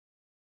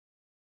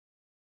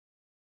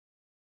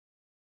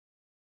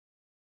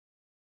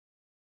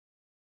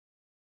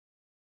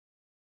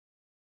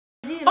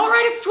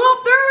right, it's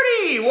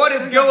 12:30. What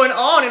is going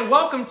on? And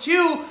welcome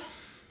to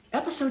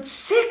episode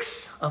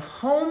 6 of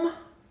Home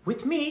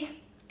with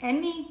me.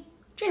 And me.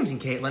 James and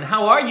Caitlin.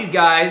 How are you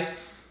guys?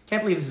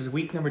 Can't believe this is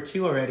week number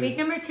 2 already. Week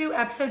number 2,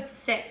 episode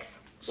 6.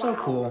 So Wow.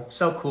 cool.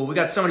 So cool. We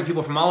got so many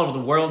people from all over the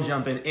world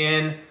jumping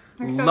in.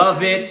 We're so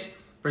Love excited. it.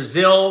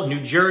 Brazil,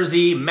 New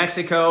Jersey,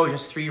 Mexico,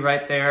 just 3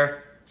 right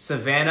there.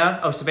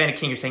 Savannah. Oh, Savannah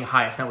King, you're saying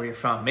hi. It's not where you're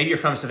from. Maybe you're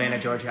from Savannah,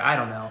 Georgia. I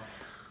don't know.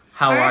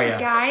 How All are right, you?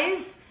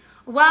 guys.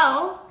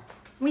 Well,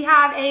 we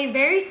have a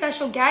very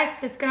special guest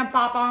that's going to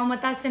pop on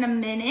with us in a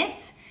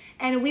minute,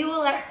 and we will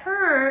let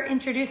her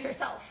introduce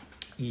herself.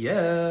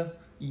 Yeah.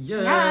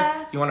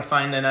 Yeah. You want to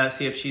find and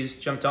see if she's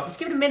jumped off? Let's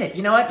give it a minute.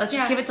 You know what? Let's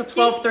just Yeah. give it till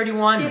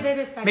 12:31. Give it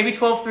a second. Maybe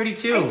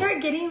 12:32. I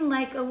start getting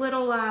like a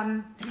little,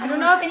 I don't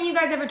know if any of you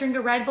guys ever drink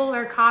a Red Bull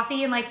or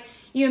coffee and like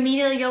you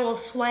immediately get a little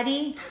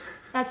sweaty.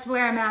 That's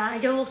where I'm at. I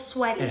get a little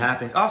sweaty. It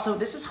happens. Also,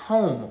 this is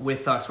home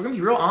with us. We're going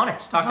to be real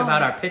honest. Talk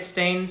about our pit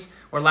stains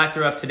or lack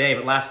thereof today,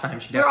 but last time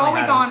she We're definitely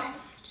always had 'em.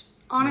 honest.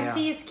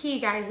 Honesty is key,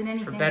 guys, in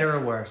anything. For better or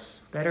worse.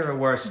 Better or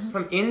worse.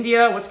 From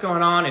India, what's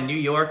going on in New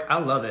York? I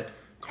love it.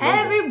 Global.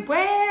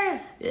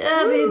 Everywhere.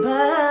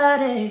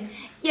 Everybody.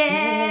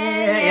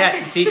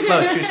 Yeah. See,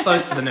 close. She was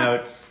close to the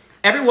note.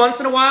 Every once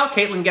in a while,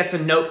 Caitlin gets a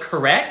note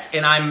correct,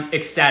 and I'm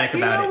ecstatic You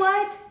about know it.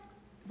 what?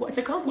 Well, it's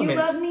a You compliment.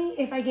 love me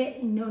if I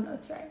get no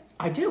notes right.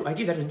 I do. That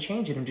doesn't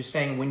change it. I'm just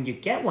saying when you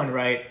get one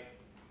right,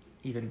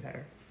 even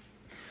better.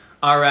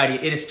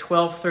 Alrighty, it is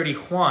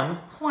 12:31.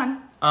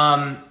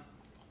 Juan.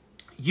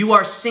 You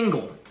are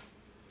single.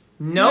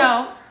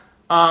 No.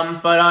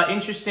 But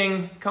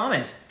interesting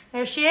comment.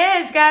 There she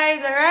is,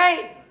 guys. All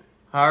right.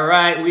 All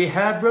right, we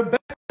have Rebecca.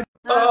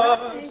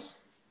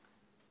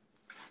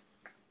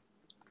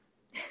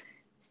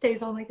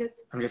 Stays on like this.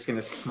 I'm just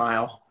gonna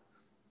smile.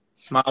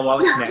 Smile while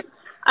it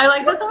connects. I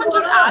like this one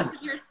going just on? asked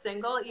if you're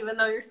single, even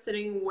though you're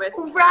sitting with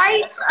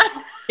Right?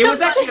 It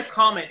was actually a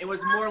comment. It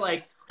was more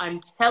like,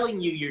 I'm telling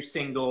you you're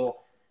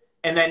single,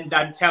 and then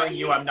I'm telling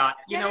you I'm not.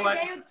 You know The what?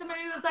 other day, somebody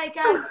was like,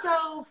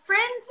 so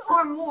friends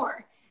or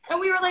more? And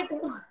we were like,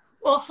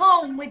 well,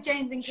 home with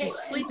James and Caitlin. She's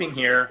sleeping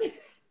here.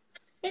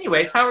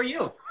 Anyways, how are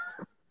you?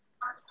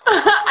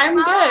 I'm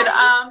good.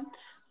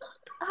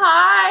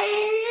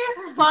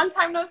 Hi. Long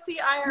time no see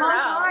IRL.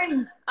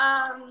 Long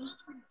time.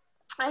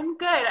 I'm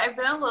good. I've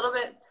been a little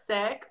bit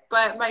sick,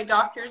 but my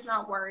doctor's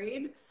not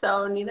worried,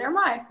 so neither am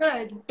I.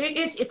 Good.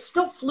 It's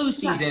still flu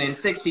season and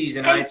sick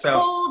season, And right? So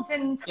colds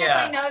and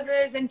sniffly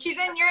noses. And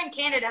you're in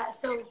Canada,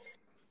 so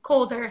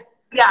colder.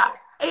 Yeah.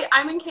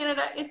 I'm in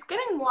Canada. It's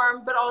getting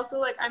warm, but also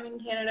like I'm in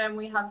Canada and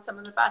we have some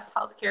of the best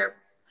healthcare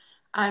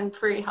and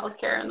free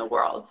healthcare in the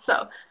world.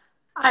 So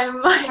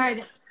I'm like,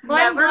 Good. Well,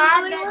 I'm never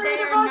glad really that worried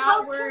they're about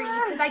not healthcare.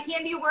 worried because I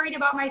can't be worried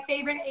about my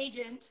favorite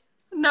agent.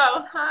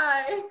 no,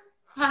 hi.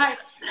 Hi.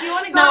 Do you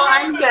want to go No,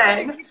 ahead I'm and good.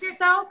 introduce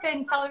yourself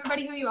and tell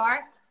everybody who you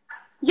are?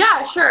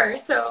 Yeah, sure.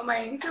 So my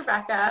name's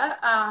Rebecca.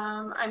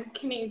 I'm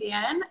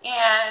Canadian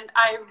and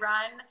I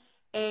run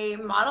a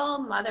model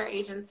mother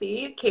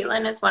agency.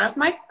 Caitlin is one of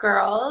my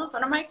girls,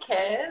 one of my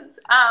kids.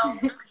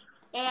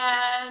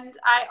 And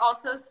I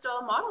also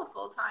still model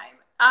full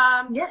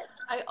time. Yes.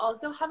 I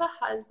also have a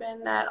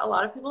husband that a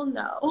lot of people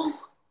know.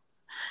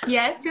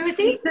 Yes. Who is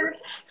he?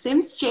 His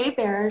name's Jay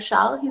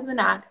Baruchel. He's an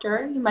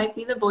actor. He might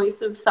be the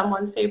voice of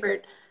someone's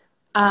favorite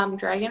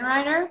dragon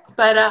rider,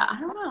 but I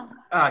don't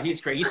know. he's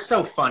great. He's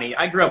so funny.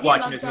 I grew up He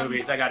watching loves his him.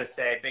 movies. I gotta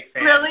say, big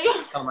fan. Really?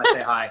 Tell him I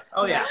say hi.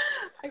 Oh yeah.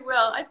 I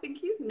will. I think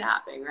he's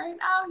napping right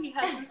now. He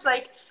has this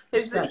like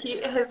his Respect.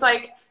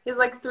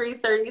 like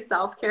 3:30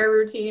 self-care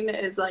routine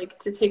is like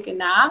to take a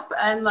nap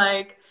and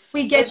like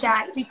We get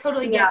that. We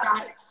totally get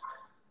that.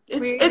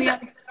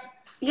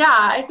 Yeah,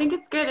 I think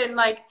it's good and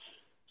like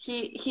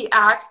he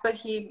acts, but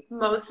he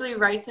mostly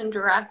writes and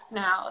directs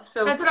now.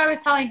 So That's what I was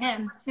telling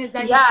him. Is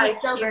that Yeah, he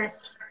switched over.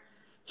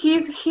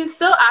 he's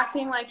still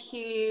acting like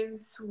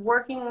he's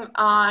working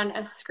on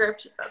a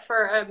script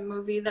for a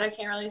movie that I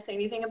can't really say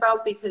anything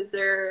about because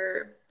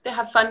they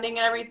have funding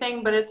and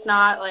everything, but it's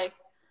not like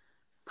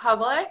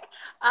public.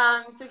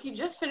 So he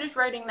just finished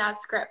writing that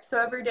script. So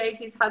every day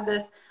he's had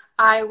this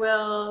I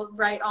will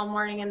write all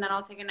morning and then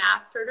I'll take a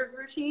nap sort of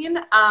routine.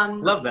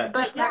 Love that.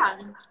 But yeah.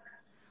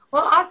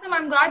 Well, awesome.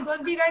 I'm glad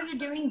both of you guys are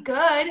doing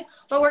good.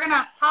 But we're going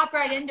to hop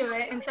right into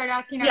it and start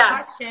asking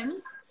our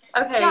questions.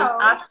 Okay, So-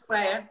 ask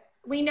away.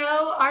 We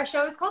know our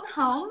show is called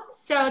Home.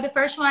 So the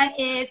first one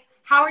is,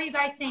 how are you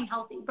guys staying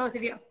healthy, both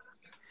of you?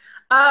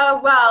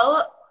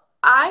 Well,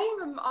 I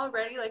am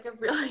already like a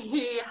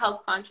really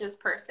health conscious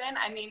person.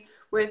 I mean,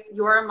 with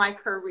my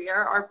career,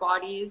 our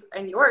bodies,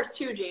 and yours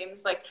too,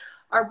 James, like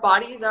our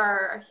bodies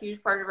are a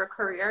huge part of our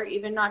career,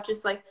 even not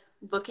just like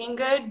looking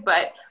good,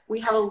 but we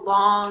have a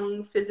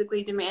long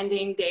physically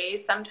demanding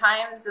days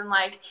sometimes, and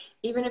like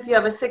even if you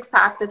have a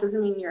six-pack, that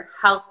doesn't mean you're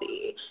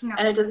healthy. No.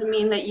 And it doesn't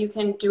mean that you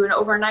can do an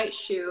overnight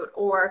shoot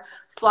or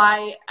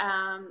fly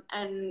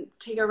and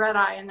take a red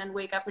eye and then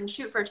wake up and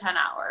shoot for 10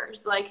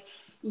 hours. Like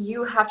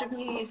you have to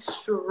be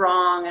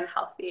strong and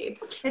healthy.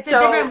 It's a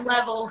different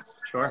level.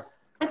 Sure.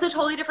 it's a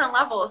totally different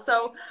level.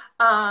 So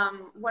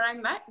when I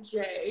met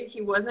Jay,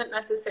 he wasn't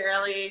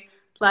necessarily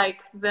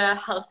like the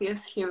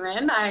healthiest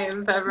human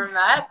I've ever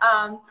met.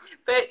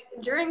 But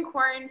during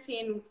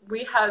quarantine,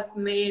 we have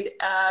made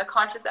a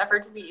conscious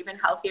effort to be even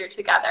healthier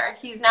together.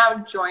 He's now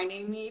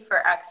joining me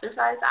for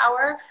exercise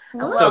hour.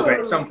 So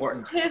great, so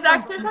important. His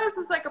exercise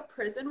is like a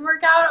prison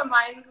workout, and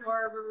mine's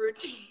more of a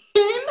routine.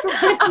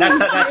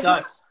 That's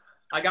us.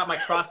 I got my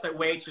CrossFit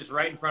weights just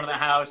right in front of the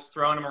house,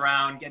 throwing them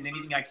around, getting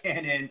anything I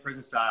can in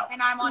prison style.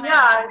 And I'm on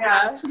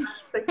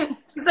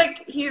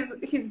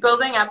He's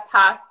building up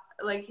past,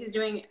 like he's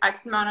doing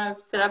X amount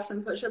of sit-ups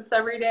and push-ups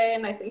every day,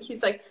 and I think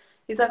he's like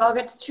I'll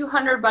get to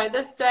 200 by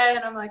this day,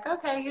 and I'm like,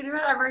 okay, you do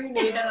whatever you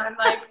need. And I'm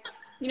like,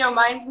 you know,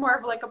 mine's more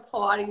of like a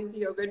Pilates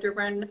yoga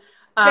driven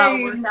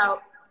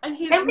workout. And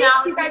he's at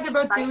least you guys are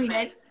both doing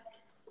it.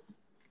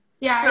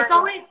 Yeah, sure. It's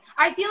always,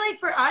 I feel like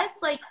for us,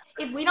 like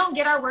if we don't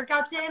get our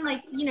workouts in,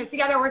 like, you know,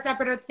 together or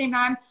separate at the same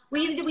time,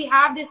 we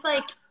have this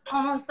like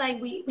almost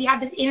like we have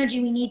this energy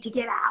we need to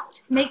get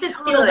out. It makes us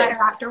feel better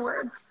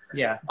afterwards.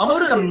 Yeah,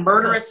 almost like a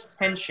murderous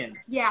tension.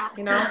 Yeah,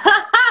 you know,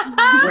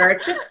 where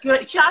it's just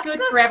good. It's just good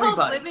for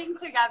everybody. Living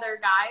together,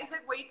 guys.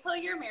 Like, wait till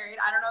you're married.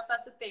 I don't know if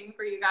that's a thing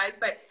for you guys,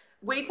 but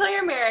wait till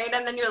you're married,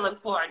 and then you're like,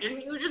 "Why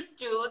didn't you just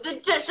do the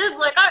dishes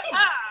like I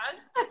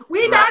asked?"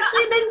 We've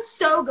actually been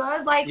so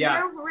good. Like,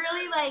 we're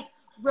really like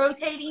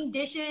rotating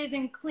dishes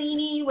and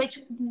cleaning, which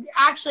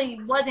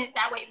actually wasn't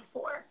that way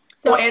before.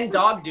 So, and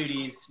dog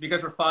duties,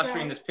 because we're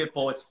fostering this pit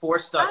bull, it's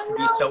forced us to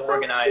be so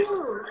organized.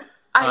 Cute.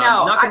 I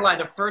know. Not gonna lie,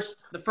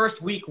 the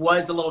first week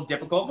was a little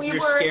difficult because we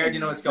were scared to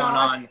know what's going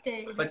on.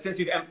 But since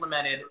we've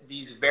implemented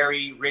these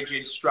very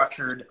rigid,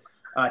 structured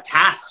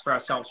tasks for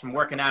ourselves, from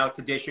working out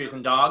to dishes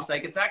and dogs,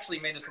 like it's actually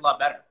made us a lot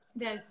better.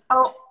 It is.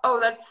 Oh,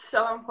 that's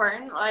so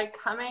important. Like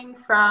coming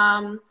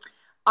from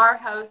our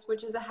house,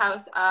 which is a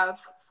house of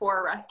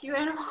 4 rescue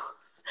animals.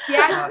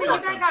 Yeah, I know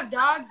you guys have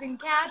dogs and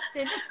cats,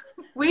 and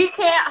we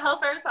can't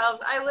help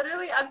ourselves. I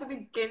literally, at the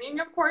beginning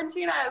of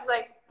quarantine, I was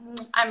like,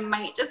 I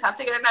might just have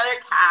to get another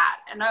cat.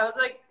 And I was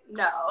like,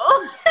 no.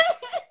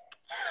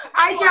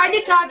 I tried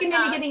to talk him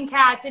into getting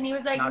cats, and he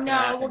was like,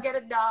 no, we'll get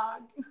a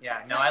dog.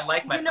 Yeah, no, I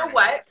like my You know furniture.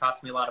 what? It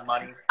costs me a lot of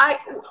money.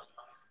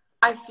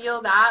 I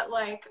feel that,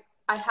 like,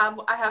 I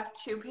have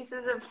 2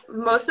 pieces of,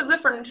 most of the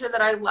furniture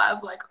that I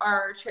love, like,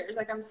 are chairs.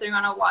 Like, I'm sitting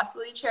on a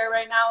Wassily chair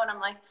right now, and I'm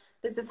like,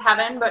 this is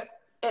heaven, but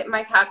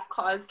my cat's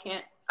claws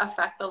can't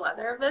affect the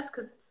leather of this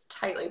because it's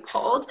tightly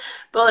pulled.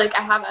 But like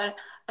I have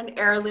an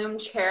heirloom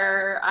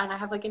chair, and I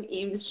have like an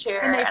Eames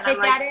chair, and I'm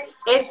like,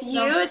 if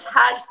you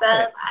attach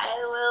this,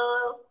 I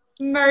will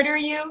murder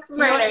you.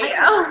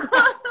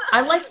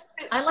 I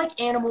like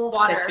animals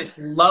that just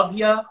love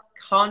you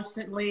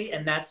constantly,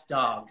 and that's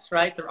dogs,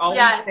 right? They're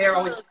always there.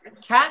 Always.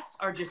 Cats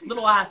are just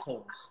little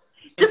assholes.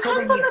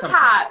 Depends on the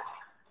cat.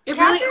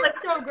 Cats are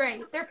so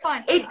great. They're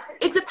fun.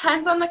 It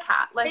depends on the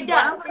cat. Like, it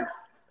does.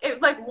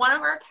 One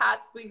of our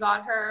cats, we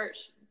got her,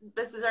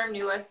 this is our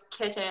newest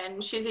kitten.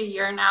 She's a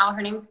year now.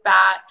 Her name's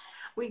Bat.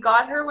 We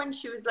got her when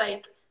she was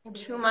like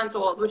 2 months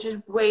old, which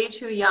is way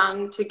too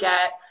young to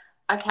get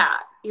a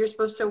cat. You're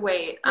supposed to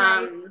wait.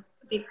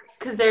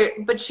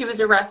 But she was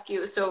a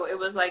rescue, so it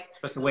was like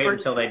supposed to wait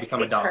until they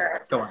become a dog.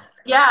 Go on.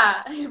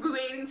 Yeah,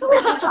 waiting until they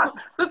become a dog.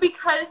 But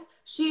because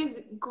she's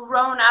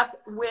grown up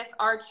with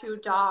our 2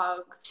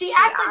 dogs, she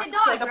acts like a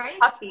dog, like right? A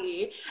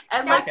puppy,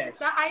 and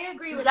I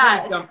agree with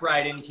that. Jump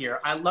right in here.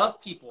 I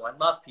love people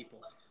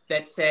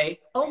that say,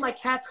 "Oh, my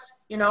cat's,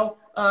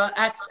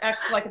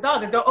 acts like a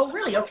dog." And go, "Oh,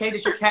 really? Okay.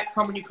 Does your cat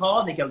come when you call?"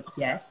 And they go,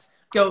 "Yes."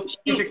 Go,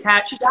 does your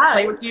cat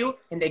play with you?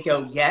 And they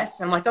go, yes.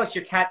 And I'm like, oh, so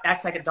your cat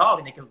acts like a dog?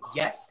 And they go,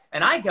 yes.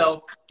 And I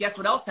go, guess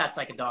what else acts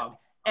like a dog?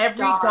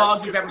 Every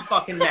dog you've ever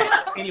fucking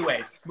met.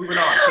 Anyways, moving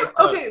on.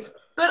 Okay,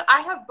 but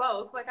I have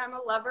both. Like, I'm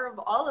a lover of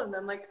all of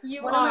them. Like,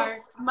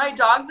 my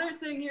dogs are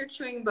sitting here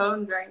chewing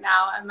bones right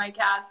now, and my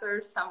cats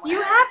are somewhere.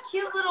 You have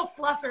cute little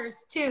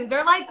fluffers, too.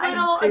 They're like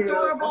little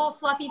adorable,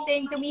 fluffy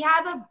things. And we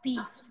have a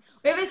beast.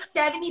 We have a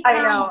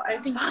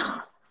 70-pound beast.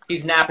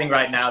 He's napping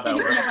right now,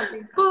 though.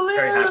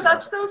 Blue,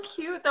 that's so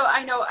cute, though.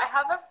 I know. I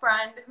have a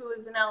friend who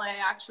lives in LA,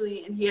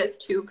 actually, and he has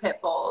 2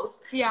 pit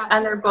bulls. Yeah.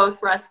 And they're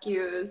both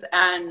rescues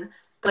and,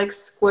 like,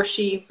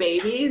 squishy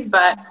babies,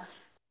 but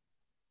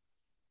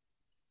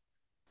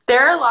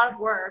they're a lot of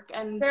work,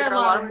 and they're a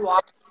lot of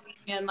walking,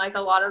 and, like,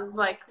 a lot of,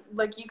 like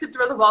you could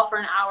throw the ball for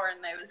an hour,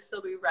 and they would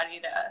still be ready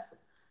to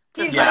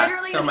He's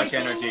literally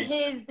licking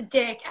his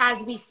dick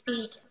as we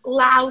speak,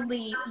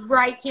 loudly,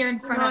 right here in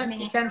front of me.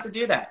 He tends to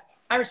do that.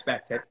 I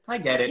respect it. I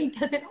get it. He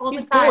does it all the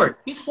time. He's bored.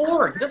 He's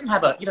bored. He doesn't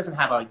have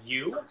a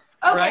you.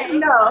 Okay. Right?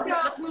 No. So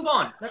let's move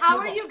on. How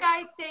are you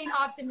guys staying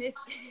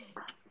optimistic?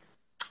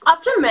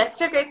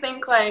 Optimistic, I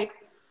think, like,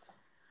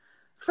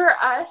 for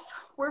us,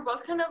 we're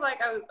both kind of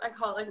like, I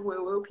call it like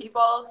woo-woo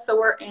people. So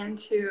we're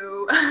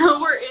into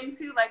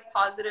like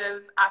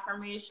positive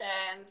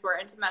affirmations. We're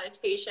into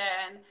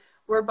meditation.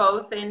 We're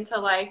both into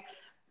like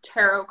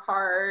tarot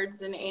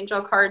cards and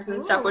angel cards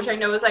and stuff, which I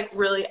know is like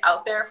really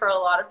out there for a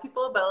lot of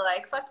people, but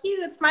like, fuck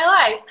you, it's my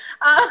life.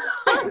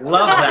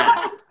 Love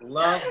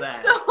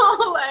that.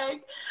 So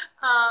like,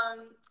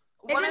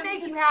 If it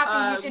makes you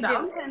happy, you should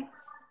do it.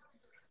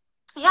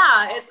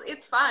 Yeah,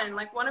 it's fun.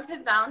 Like one of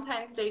his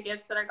Valentine's Day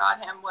gifts that I got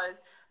him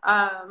was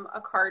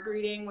a card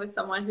reading with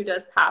someone who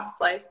does past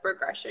life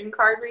regression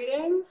card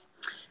readings.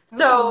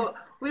 So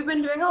we've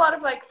been doing a lot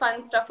of like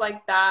fun stuff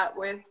like that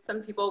with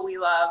some people we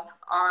love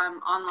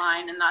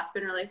online, and that's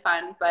been really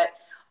fun. But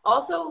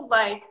also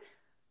like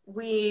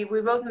we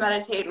both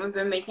meditate, and we've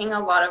been making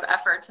a lot of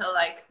effort to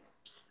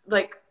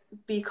like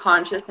be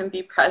conscious and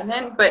be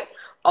present. But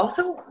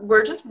also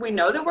we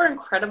know that we're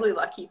incredibly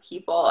lucky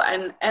people,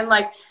 and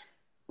like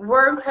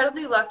we're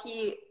incredibly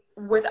lucky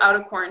without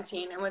a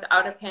quarantine and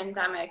without a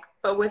pandemic,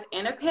 but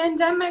within a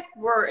pandemic,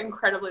 we're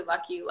incredibly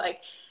lucky. Like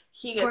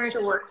he gets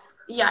to work.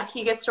 Yeah,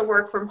 he gets to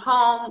work from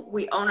home.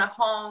 We own a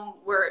home.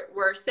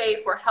 We're safe.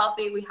 We're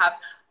healthy. We have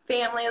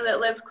family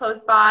that lives close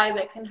by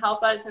that can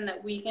help us and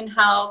that we can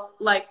help.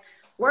 Like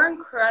we're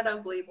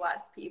incredibly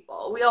blessed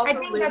people. We also I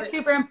think that's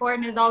super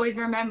important, is always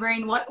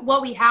remembering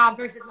what we have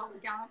versus what we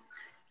don't.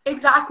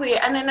 Exactly.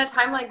 And in a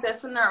time like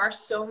this, when there are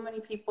so many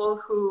people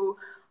who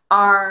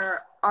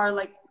are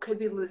like could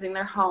be losing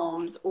their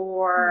homes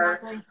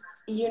or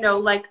you know,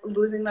 like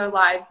losing their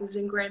lives,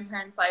 losing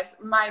grandparents' lives.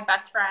 My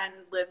best friend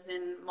lives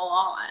in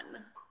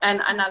Milan,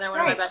 and another one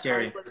of my best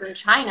friends lives in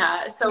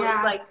China. So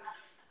it's like,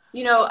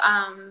 you know,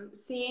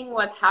 seeing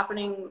what's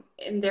happening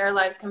in their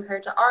lives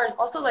compared to ours.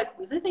 Also, like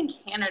we live in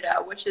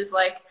Canada, which is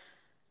like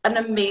an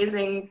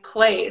amazing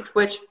place,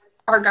 which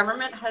our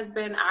government has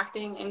been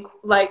acting in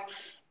like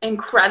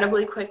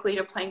incredibly quickly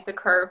to plank the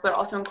curve, but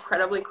also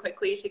incredibly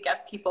quickly to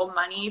get people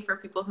money for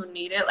people who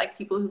need it, like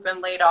people who've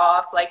been laid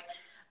off. Like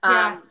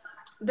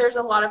there's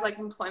a lot of like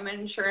employment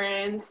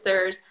insurance.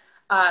 There's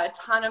a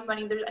ton of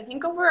money. There's I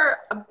think over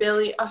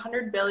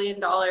 $100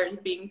 billion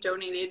being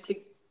donated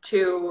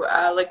to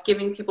like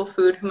giving people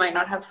food who might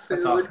not have food.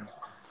 That's awesome.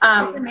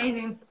 That's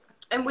amazing.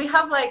 And we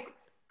have like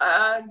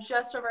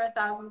just over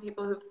 1,000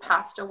 people who've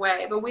passed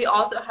away, but we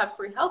also have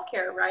free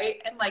healthcare,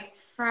 right? And like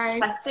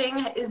testing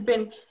has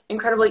been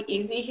incredibly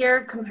easy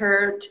here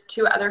compared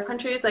to other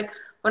countries. Like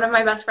one of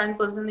my best friends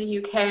lives in the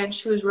UK, and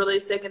she was really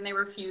sick, and they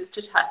refused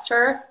to test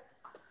her.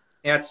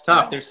 Yeah, it's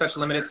tough. There's such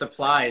limited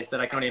supplies that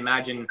I can only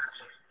imagine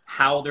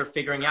how they're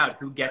figuring out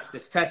who gets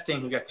this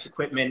testing, who gets this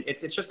equipment.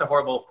 It's just a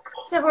horrible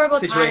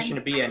situation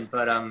to be in.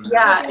 But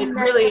yeah, it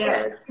really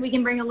is. We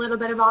can bring a little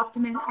bit of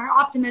optimism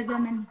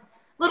and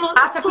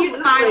a few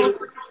smiles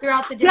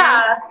throughout the day.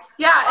 Yeah.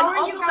 How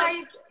are you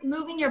guys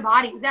moving your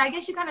bodies? I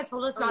guess you kind of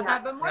told us about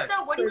that, but more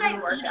so, what are you guys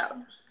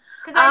eating?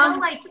 Because I know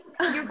like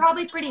you're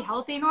probably pretty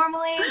healthy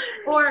normally,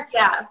 or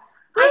I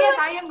guess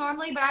I am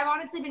normally, but I've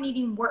honestly been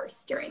eating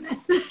worse during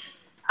this.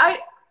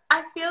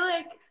 I feel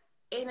like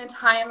in a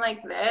time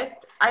like this,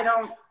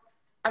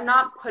 I'm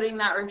not putting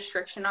that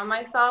restriction on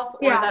myself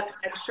or that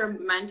extra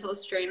mental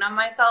strain on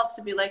myself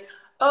to be like,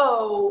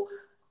 oh,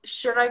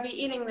 should I be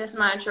eating this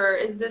much, or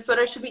is this what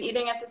I should be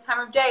eating at this time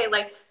of day?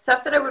 Like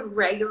stuff that I would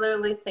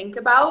regularly think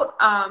about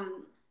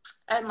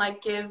and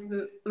like give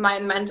my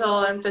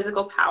mental and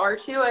physical power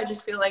to. I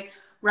just feel like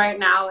right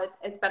now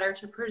it's better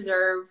to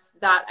preserve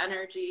that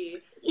energy.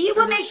 Eat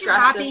what makes you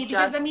happy,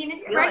 because I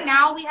mean right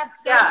now we have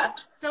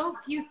so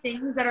few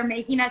things that are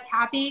making us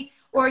happy,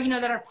 or you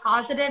know, that are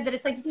positive, that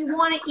it's like if you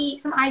want to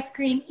eat some ice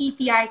cream, eat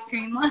the ice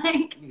cream.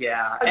 Like and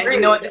you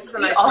know what, this is a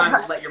nice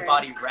time to let your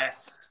body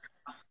rest.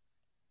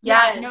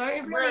 No,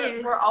 it really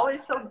is. We're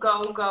always so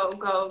go,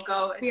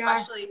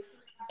 especially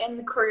in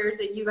the careers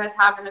that you guys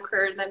have and the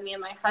career that me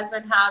and my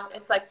husband have.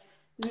 It's like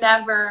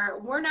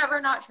we're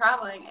never not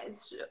traveling.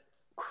 It's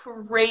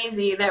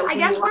crazy that I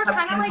guess we're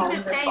kind of like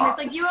the same. It's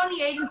like you own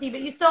the agency,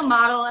 but you still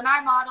model, and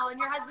I model, and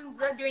your husband's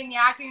doing the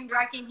acting and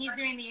directing. He's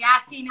doing the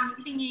acting and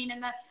the singing,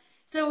 and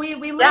so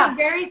we live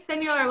very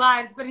similar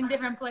lives, but in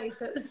different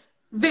places.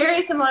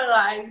 Very similar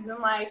lives, and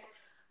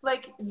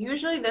like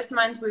usually this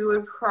month we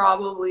would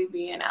probably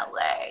be in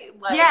LA.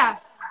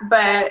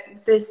 But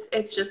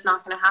it's just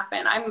not going to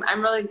happen.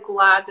 I'm really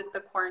glad that the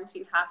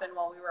quarantine happened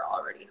while we were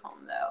already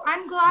home, though.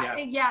 I'm glad.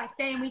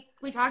 Same.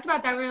 We talked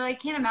about that. We were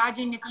like, can't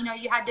imagine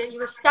if you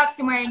were stuck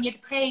somewhere and you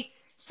had to pay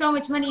so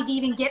much money to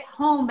even get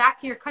home, back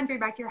to your country,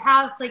 back to your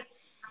house. Like,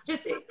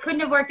 just it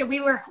couldn't have worked.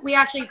 We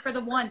actually, for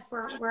the once,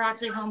 we're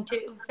actually home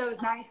too. So it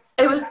was nice.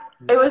 It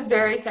was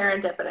very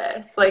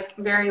serendipitous. Like,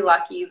 very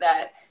lucky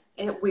that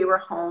we were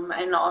home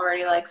and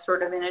already like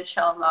sort of in a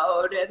chill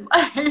mode, and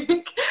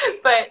like,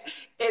 but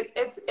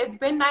it's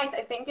been nice.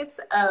 I think it's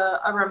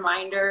a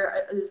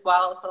reminder as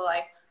well to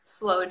like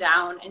slow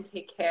down and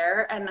take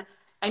care. And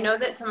I know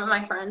that some of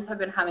my friends have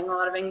been having a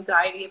lot of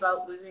anxiety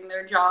about losing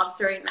their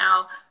jobs right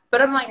now, but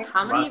I'm like,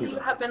 how many of you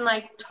have been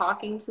like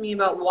talking to me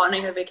about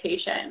wanting a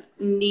vacation,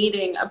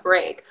 needing a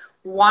break,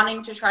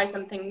 wanting to try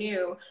something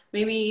new,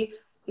 maybe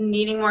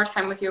needing more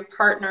time with your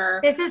partner?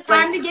 This is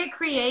time to get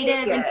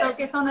creative and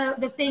focus on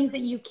the things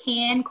that you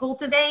can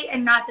cultivate,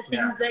 and not the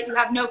things that you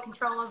have no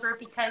control over,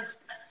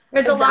 because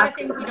there's a lot of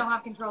things we don't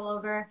have control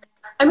over.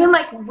 I mean,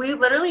 like, we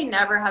literally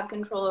never have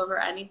control over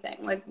anything.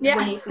 Like,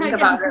 when you think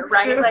about it,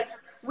 right? Like,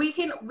 we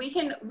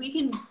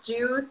can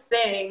do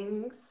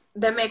things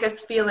that make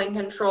us feel in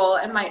control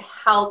and might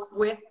help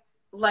with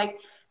like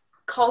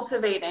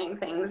cultivating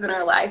things in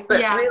our life.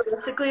 But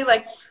realistically,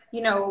 like,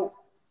 you know,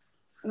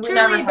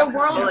 truly the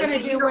world's going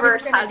to do what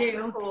it's going to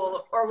do.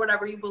 Control, or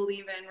whatever you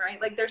believe in, right?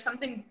 Like, there's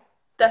something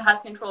that has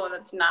control, and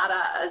it's not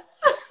us.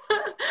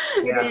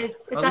 It is.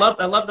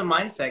 I love the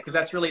mindset, because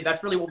that's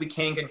really what we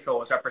can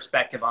control, is our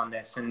perspective on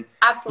this. And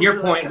absolutely, your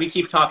point, we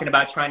keep talking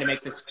about trying to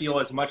make this feel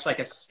as much like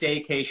a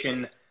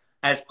staycation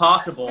as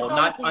possible,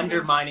 not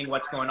undermining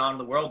what's going on in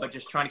the world, but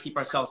just trying to keep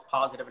ourselves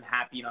positive and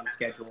happy and on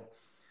schedule.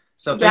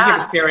 So thank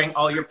you for sharing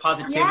all your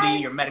positivity,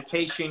 your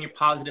meditation, your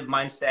positive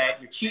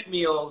mindset, your cheat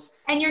meals.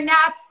 And your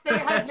naps that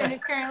your husband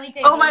is currently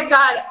taking. Oh my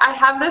God, I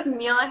have this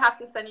meal I have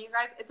to send you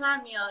guys. It's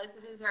not a meal, it's a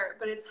dessert,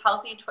 but it's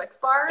healthy Twix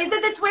bars. Is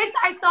it the Twix?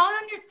 I saw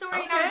it on your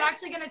story, and I was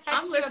actually going to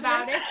text you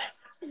about it.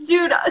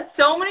 Dude,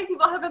 so many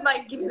people have been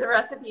like, give me the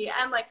recipe.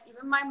 And like,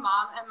 even my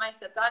mom and my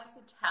stepdad is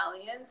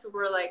Italian, so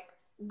we're like,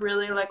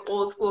 really like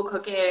old school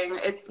cooking.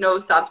 It's no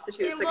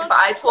substitutes. Like, if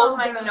I told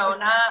my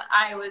Nona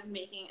I was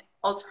making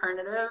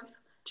alternative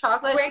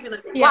chocolate, she'd be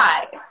like,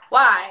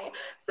 why?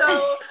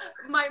 So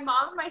my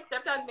mom and my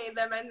stepdad made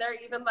them, and they're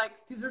even like,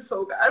 these are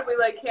so good, we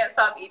like can't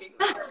stop eating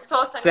them. So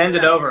I'll send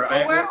it over.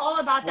 Well, we're all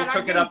about that.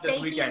 We'll cook it up this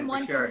weekend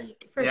once for sure. A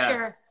week, for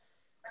sure.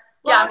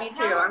 Well, me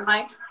too. I'm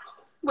like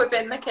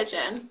whipping the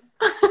kitchen.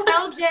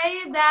 Tell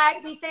Jay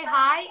that we say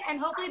hi, and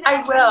hopefully the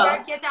next time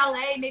we get to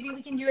LA, maybe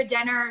we can do a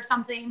dinner or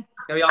something.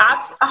 That'd be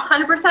awesome.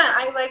 100%.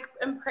 I like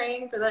am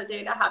praying for that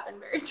day to happen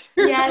very soon.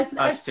 Yes,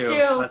 that's true.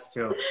 Us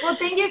too. Well,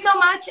 thank you so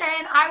much,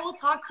 and I will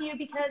talk to you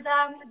because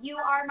you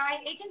are my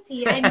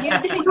agency, and you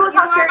are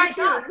my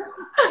job.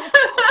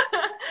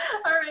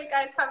 All right,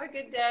 guys, have a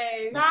good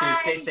day. You too.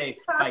 Stay safe.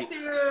 Talk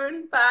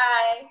soon.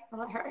 Bye.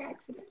 Oh, her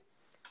accident.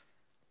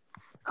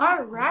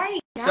 All right.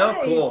 Guys. So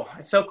cool.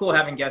 It's so cool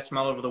having guests from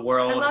all over the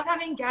world. I love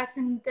having guests,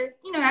 and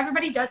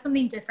everybody does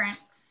something different.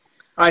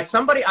 All right,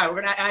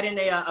 we're going to add in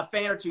a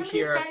fan or two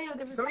here.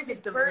 Somebody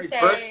said somebody's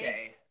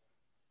birthday.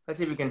 Let's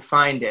see if we can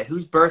find it.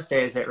 Whose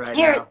birthday is it now?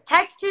 Here,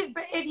 text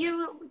if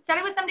you said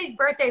it was somebody's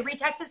birthday,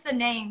 retext us the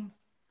name.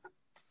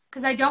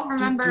 Because I don't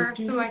remember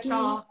who I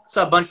saw.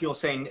 Saw a bunch of people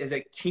saying, is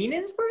it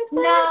Keenan's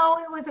birthday? No,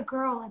 it was a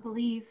girl, I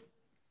believe.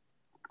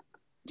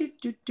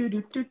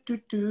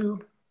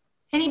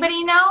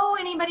 Anybody know?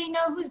 Anybody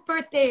know whose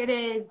birthday it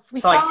is? We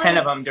saw like 10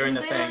 of them during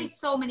the thing. Literally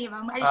so many of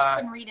them. I just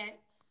couldn't read it.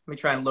 Let me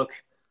try and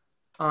look.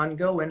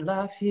 Ongoing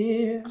life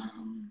here.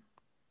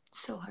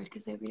 So hard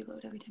because I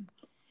reload every time.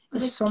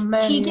 There's so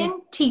many.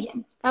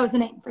 Tegan. That was the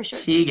name for sure.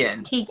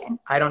 Tegan.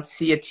 I don't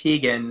see a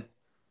Tegan.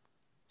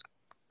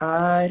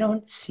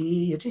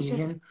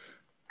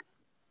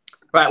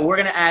 Right, we're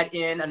gonna add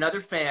in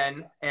another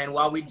fan, and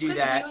while we do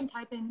that, and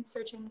type in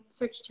search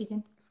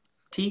Tegan.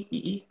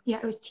 T-E-E. Yeah,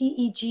 it was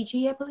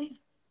T-E-G-G, I believe.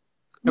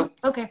 Nope.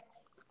 Okay.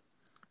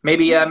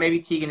 Maybe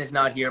Tegan is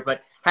not here,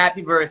 but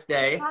happy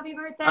birthday. Happy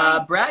birthday.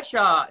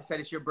 Bradshaw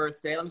said it's your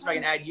birthday. Let me see if I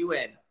can add you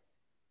in.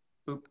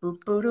 Boop,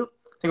 boop, boop, boop.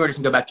 I think we're just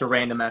going to go back to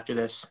random after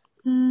this.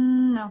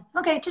 No.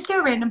 Okay, just do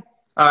a random.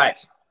 All right.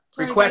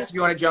 Request if you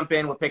want to jump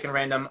in. We're picking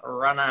random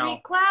right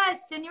now.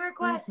 Send your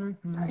request.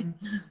 Sorry.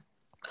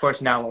 Of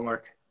course, now it won't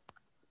work.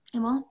 It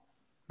won't?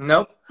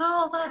 Nope.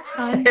 Oh, well, that's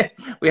fun.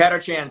 We had our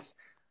chance.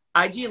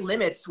 IG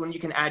limits when you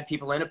can add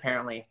people in,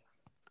 apparently.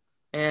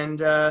 And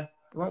it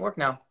won't work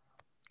now.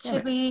 Do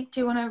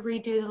you want to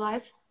redo the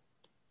live?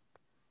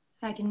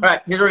 All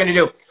right, here's what we're going to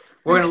do.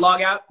 We're going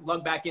to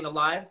log back into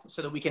live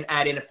so that we can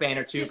add in a fan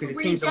or two because it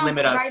seems to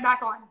limit us. Right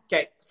back on.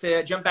 Okay,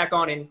 so jump back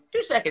on in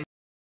 2 seconds.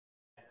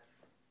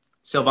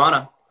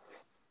 Silvana.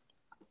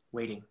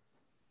 Waiting.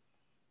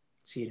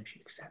 See if she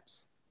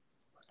accepts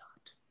or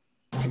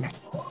not. Connect.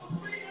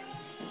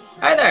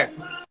 Hi there.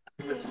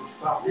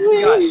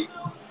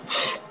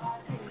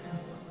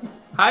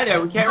 Hi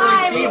there. We can't really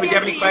see you. Would you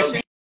have any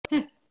questions?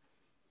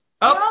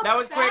 Oh, nope, that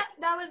was quick.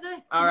 That was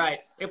it. All right.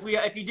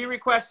 If you do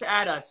request to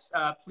add us,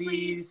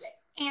 please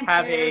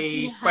have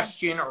a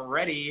question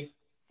ready.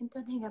 And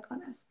don't hang up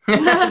on us.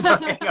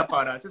 Don't hang up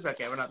on us. It's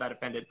okay. We're not that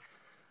offended.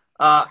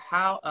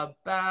 How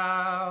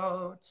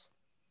about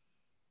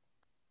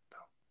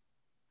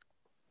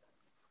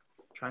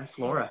trying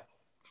Flora?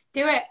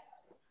 Do it.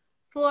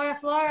 Flora.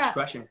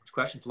 Which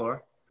question,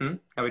 Flora?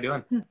 How we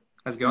doing?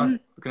 How's it going?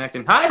 We're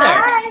connecting. Hi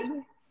there. Hi.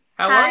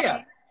 How are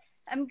you?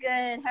 I'm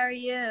good. How are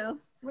you?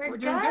 We're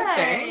doing good,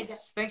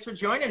 thanks. Thanks for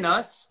joining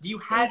us. Do you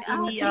have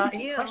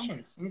any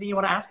questions? Anything you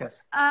want to ask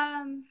us?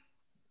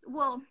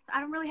 Well, I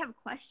don't really have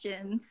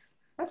questions.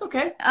 That's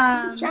okay.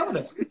 Let's chat with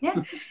us.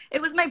 Yeah.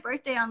 It was my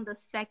birthday on the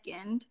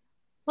 2nd.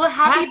 Well,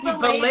 happy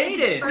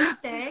belated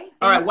birthday.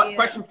 All right, what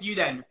question for you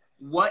then?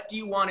 What do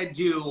you want to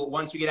do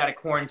once you get out of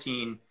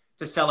quarantine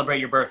to celebrate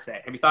your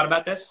birthday? Have you thought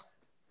about this?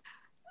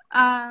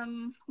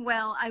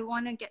 Well, I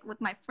want to get with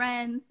my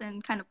friends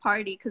and kind of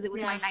party because it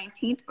was my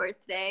 19th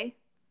birthday.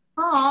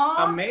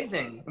 Aww.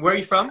 Amazing. Where are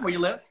you from? Where you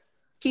live?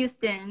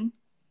 Houston.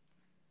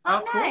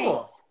 Oh, nice.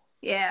 Cool.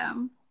 Yeah.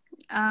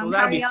 Well,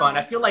 that'll be fun.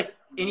 I feel like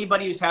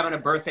anybody who's having a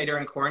birthday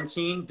during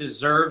quarantine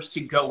deserves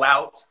to go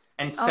out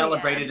and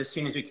celebrate it as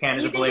soon as we can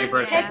as a belated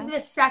birthday. You can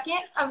just pick the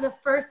second of the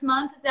first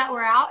month that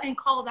we're out and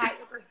call that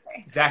your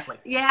birthday. Exactly.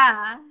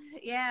 Yeah.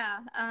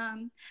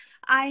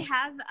 I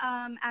have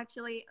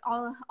actually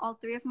all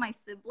three of my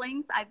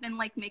siblings. I've been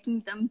like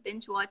making them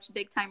binge watch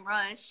Big Time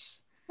Rush.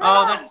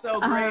 Oh, that's so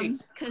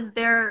great. Because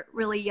they're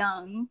really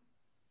young.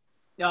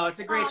 No, it's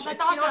a great show.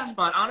 That's You know, it's awesome.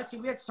 fun. Honestly,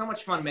 we had so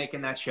much fun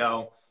making that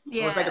show.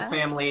 Yeah. It was like a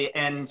family,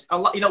 and a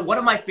lot. You know, one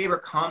of my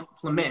favorite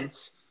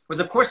compliments was,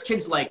 of course,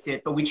 kids liked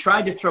it, but we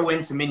tried to throw in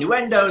some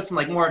innuendos, some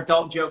like more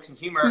adult jokes and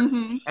humor.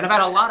 Mm-hmm. And I've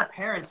had a lot of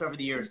parents over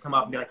the years come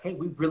up and be like, "Hey,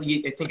 we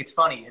really think it's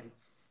funny," and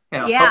you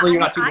know, Yeah, hopefully you're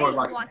not too I bored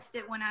watching. watched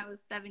it when I was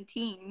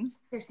 17.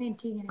 You're saying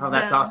Tegan. Oh,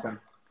 that's Yeah. awesome.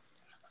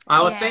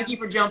 Well, Yeah. thank you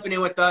for jumping in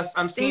with us.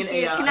 I'm seeing Thank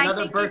you. Can I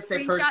another take birthday a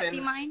screenshot? person. Do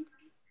you mind?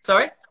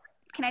 Sorry?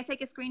 Can I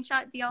take a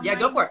screenshot? Do y'all Yeah, mind?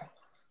 go for it.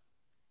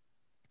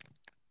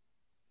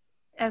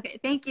 Okay,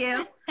 thank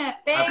you.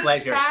 Thanks.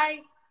 pleasure. Bye.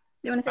 Do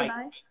you want to say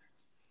Bye.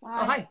 bye?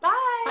 Oh, hi.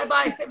 Bye. Hi,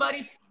 bye. Hey,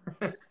 buddy.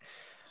 Bye.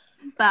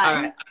 All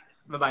right.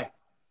 Bye-bye.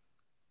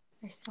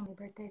 There's so many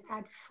birthdays.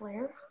 Add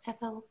Flair.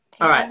 FL.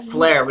 All right,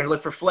 Flair. We're going to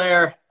look for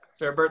Flair. Is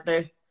there a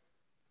birthday?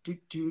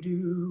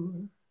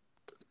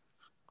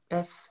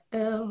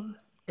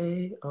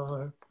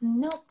 F-L-A-R.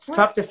 Nope. It's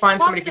tough to find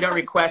somebody if you don't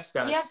request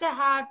us. You have to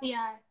have the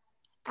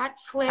at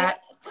Flair. At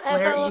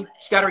Flair, you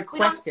just got to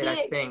request it, see I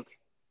it. think.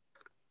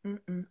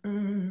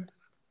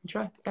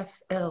 Try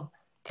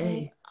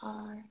F-L-A-R-E.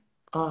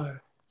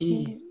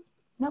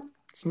 Nope.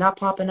 It's not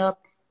popping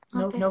up.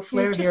 No, Okay. no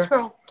Flair Just here.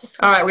 scroll. Just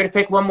scroll. All right, we're going to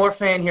pick one more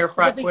fan here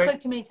right If we quick.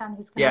 click too many times,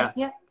 it's gonna.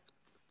 Yeah. Yep.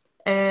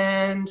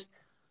 And,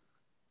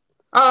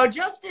 oh,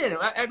 Justin.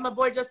 I had my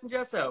boy Justin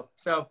Jesso.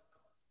 So,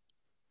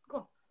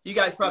 Cool. you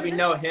guys probably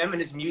know him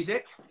and his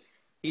music.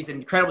 He's an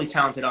incredibly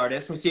talented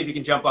artist. Let me see if you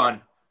can jump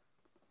on.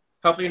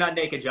 Hopefully you're not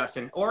naked,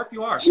 Justin. Or if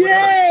you are. whatever.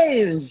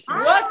 James!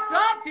 What's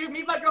up, dude?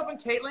 Meet my girlfriend,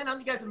 Caitlin. I don't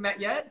think you guys have met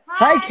yet.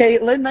 Hi,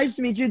 Caitlin. Nice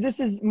to meet you.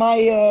 This is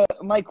my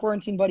my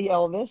quarantine buddy,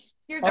 Elvis.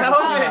 You're Oh, good.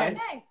 Elvis.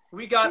 Nice.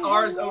 We got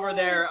ours over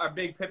there. Our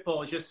big pit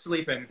bull is just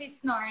sleeping. He's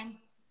snoring.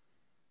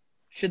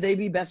 Should they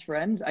be best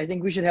friends? I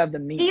think we should have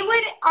them meet.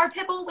 Our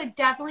pit bull would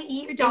definitely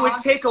eat your It dog. would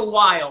take a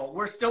while.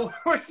 We're still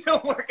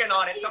working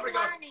on it. He's Somebody go.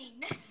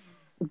 learning.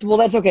 Well,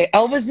 that's okay.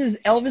 Elvis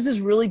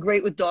is really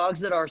great with dogs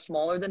that are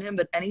smaller than him,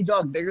 but any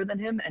dog bigger than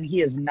him, and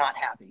he is not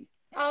happy.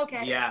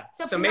 Okay. Yeah.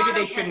 So So maybe not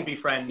they okay. shouldn't be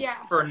friends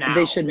Yeah. for now.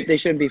 They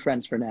shouldn't be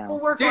friends for now. We'll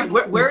work on Dude,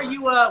 it. where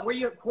are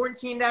you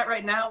quarantined at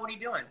right now? What are you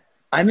doing?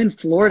 I'm in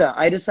Florida.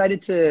 I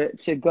decided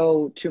to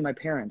go to my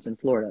parents in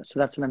Florida, so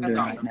that's what I'm That's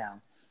doing awesome. right now.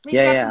 We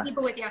Yeah, got yeah. some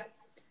people with you.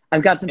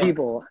 I've got some Yeah.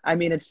 people. I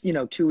mean, it's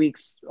 2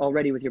 weeks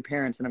already with your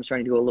parents, and I'm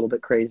starting to go a little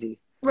bit crazy.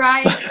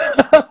 Right.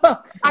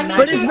 I mean,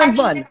 But it's been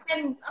fun. It's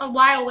been a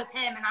while with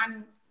him,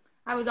 and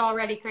I was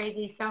already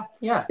crazy. So.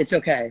 Yeah. It's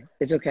okay.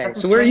 It's okay.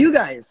 That's So where are strange. you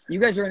guys? You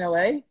guys are in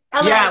LA?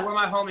 LA. Yeah, we're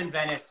my home in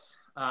Venice.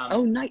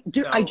 Oh, nice.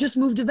 Dude, I so- just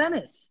moved to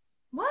Venice.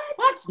 What?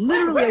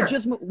 Literally, Where? I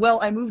just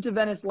I moved to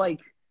Venice like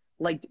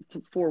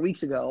 4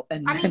 weeks ago,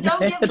 and I mean, don't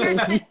give your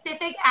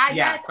specific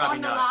address probably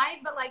on the not. live,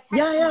 but like text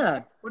yeah, me.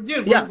 yeah, Well,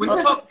 dude, Yeah. when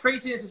this whole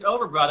craziness is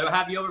over, brother, we'll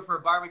have you over for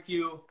a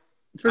barbecue.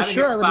 for I've been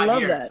sure. here I for would 5 love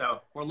years, that.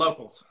 So we're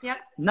locals. Yep.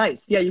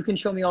 Nice. Yeah, you can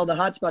show me all the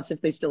hot spots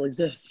if they still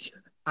exist.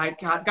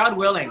 God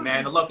willing,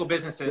 man, the local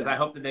businesses, I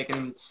hope that they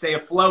can stay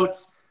afloat.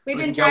 We've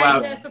We been can go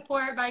trying out. to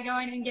support by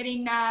going and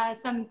getting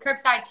some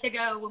curbside to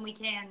go when we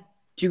can.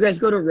 Do you guys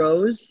go to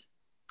Rose?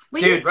 We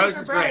Dude, used to Rose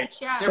for is great.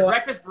 brunch, yeah. Their So-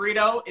 breakfast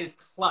burrito is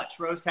clutch.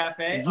 Rose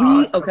Cafe.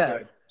 We- It's so okay.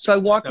 good. So I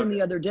walked So in good.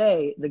 the other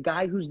day. The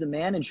guy who's the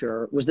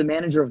manager was the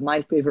manager of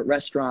my favorite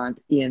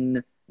restaurant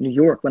in New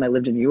York when I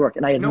lived in New York,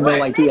 and I had No no,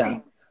 way. idea.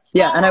 Amazing.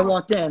 Yeah, and I Small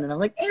walked in, and I'm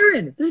like,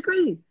 Aaron, this is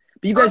crazy.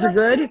 But you Oh, guys are that's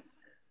good? sick.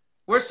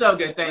 We're so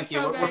good, thank We're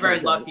you. so We're good. very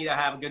lucky to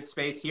have a good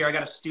space here. I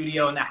got a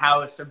studio in the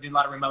house. I'm doing a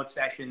lot of remote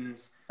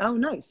sessions. Oh,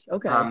 nice.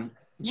 Okay.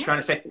 Just trying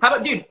to say, how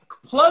about, dude,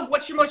 plug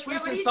what's your most Yeah,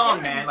 what recent are you song,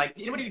 doing? man? Like,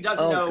 anybody who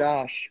doesn't Oh know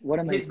gosh, what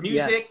am his I?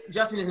 music,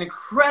 Justin is an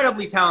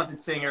incredibly talented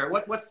singer.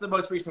 What's the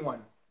most recent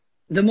one?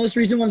 The most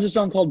recent one's a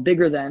song called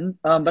Bigger Than,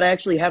 but I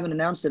actually haven't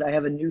announced it. I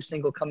have a new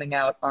single coming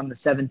out on the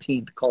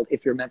 17th called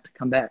If You're Meant to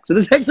Come Back. So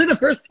this is actually the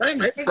first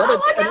time I've said Oh, it.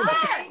 look to at anyone.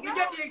 that. You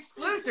get the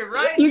exclusive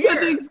right You here.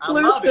 get the I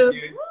love it, exclusive.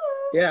 dude.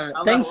 Yeah, I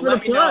love thanks it. for the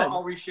Let me know. plug.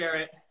 I'll reshare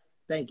it.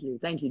 Thank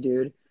you,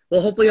 dude.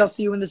 Well, hopefully I'll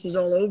see you when this is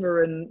all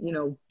over,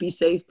 and be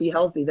safe, be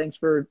healthy. Thanks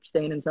for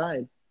staying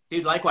inside.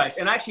 Dude, likewise.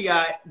 And actually,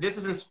 this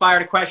has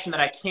inspired a question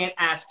that I can't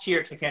ask here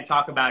because I can't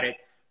talk about it,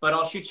 but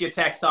I'll shoot you a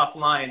text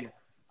offline.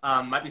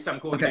 Might be something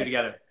cool we can Okay. do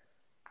together.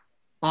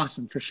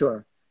 Awesome, for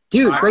sure.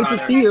 Dude, All right, great to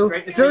brother. see you.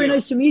 Great to see Very you.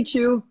 nice to meet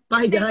you.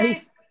 Bye, Stay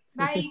guys. safe.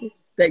 Bye.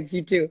 Thanks,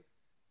 you too.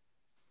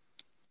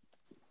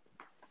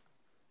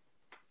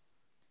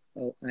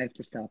 Oh, I have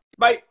to stop.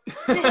 Bye.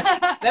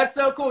 That's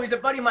so cool. He's a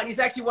buddy of mine. He's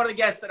actually one of the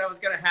guests that I was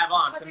going to have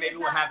on, so maybe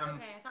we'll have him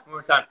one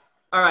more time.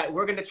 All right,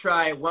 we're going to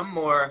try one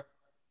more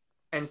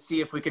and see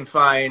if we can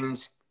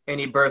find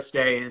any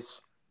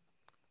birthdays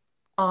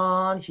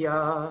on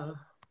here.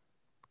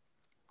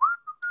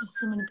 There's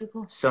so many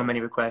people. So many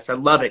requests. I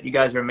love it. You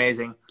guys are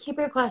amazing. Keep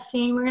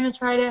requesting. We're gonna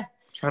try to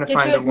Trying to get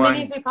find to the as many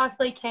one. as we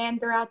possibly can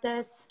throughout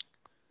this.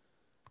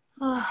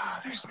 Oh, Oh,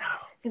 there's no.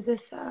 is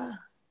this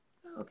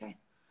okay?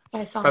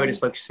 I saw. Probably it.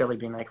 just looks silly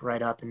being like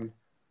right up and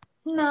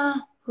Nah.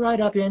 right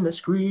up in the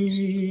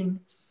screen.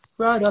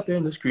 Right up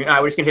in the screen. All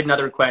right, we're just going to hit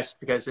another request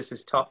because this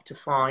is tough to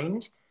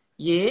find.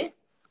 Yeah.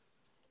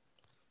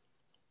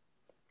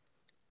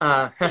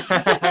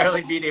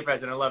 Early B-Day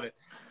present. I love it.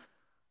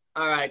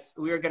 All right,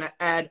 so we are going to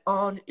add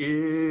on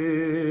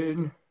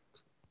in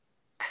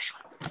Ashley.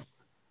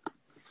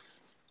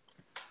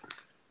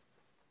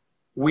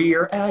 We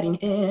are adding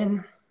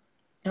in,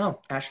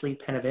 Ashley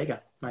Penavega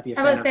might be a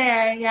fan. I was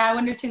there. Yeah, I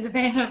wonder if she's a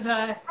fan of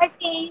the. Hi,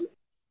 James.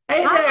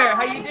 Hey there,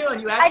 how you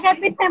doing? You I Ashley?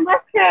 got Big Time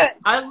Rush shirt.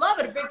 I love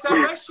it, a Big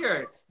Time Rush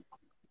shirt.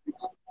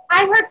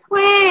 I'm her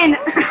twin.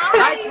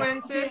 Hi,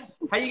 twin sis.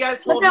 How you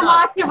guys Look, holding I'm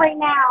up? watching right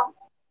now.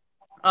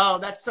 Oh,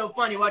 that's so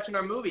fun. You're watching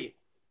our movie.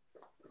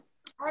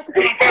 I like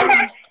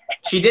it.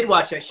 She did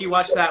watch it. She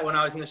watched that when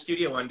I was in the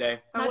studio one day.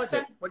 How was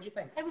it? What'd you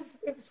think? It was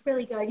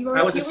really good. You were,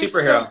 I was a you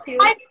were superhero. So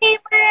cute. Hi,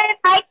 Caitlin.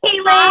 Hi,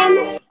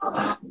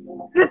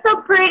 Caitlin. You're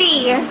so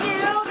pretty. Thank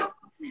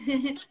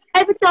you. I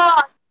have a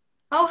dog.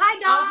 Oh, hi,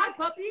 Oh, dog. hi,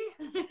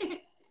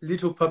 puppy.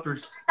 Little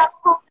puppers. That's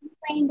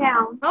laying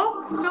down.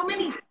 Oh, so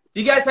many. Do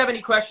you guys have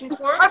any questions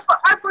for us?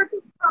 Our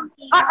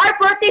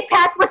birthday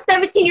past, we're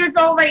 17 years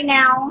old right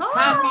now. Oh.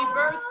 Happy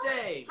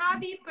birthday.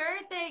 Happy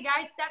birthday,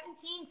 guys.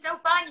 17. So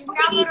fun. You can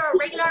now go to a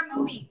regular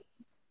movie.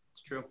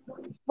 It's true.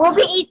 We'll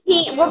be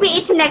 18. We'll be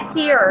 18 next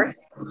year.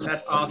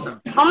 That's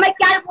awesome. Oh my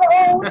God,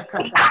 we're old.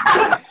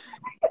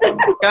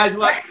 Guys,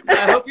 what?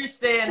 I hope you're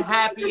staying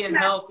happy and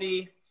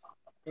healthy.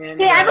 And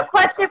Okay, I have a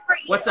question for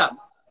you. what's up?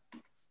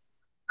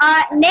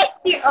 Next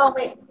year. Oh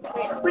wait.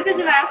 We do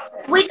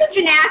gymnastics. We do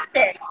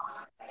gymnastics.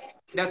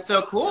 That's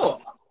so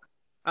cool.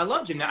 I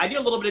love gymnastics. I do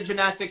a little bit of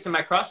gymnastics in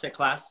my CrossFit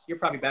class. You're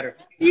probably better.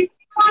 You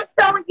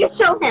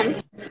show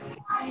him.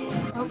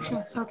 Oh,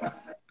 sure. Okay.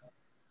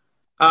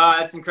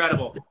 That's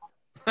incredible.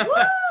 Woo!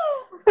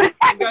 Hey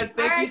guys,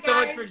 thank All you right, so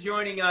much guys. for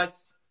joining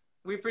us.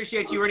 We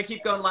appreciate you. We're going to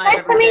keep going live Nice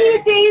every to meet you,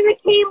 day. James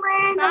and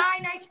Caitlin. Bye.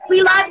 Nice to meet We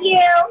you. love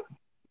you.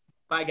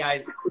 Bye,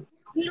 guys.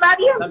 We love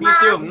you. Love you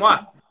too.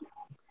 Mwah.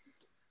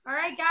 All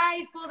right,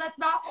 guys. Well, that's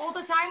about all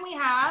the time we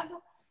have.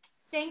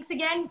 Thanks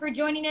again for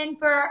joining in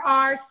for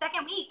our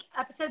second week,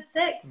 episode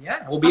 6.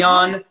 Yeah, we'll be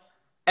on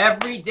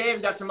every day.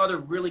 We've got some other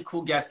really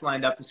cool guests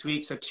lined up this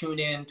week, so tune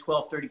in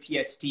 12:30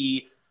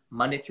 PST,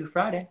 Monday through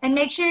Friday. And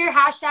make sure you're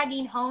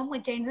hashtagging home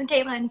with James and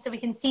Caitlin so we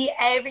can see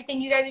everything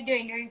you guys are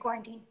doing during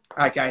quarantine.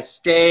 All right, guys,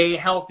 stay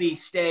healthy,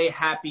 stay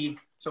happy.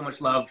 So much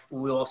love.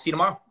 We'll see you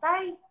tomorrow.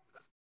 Bye.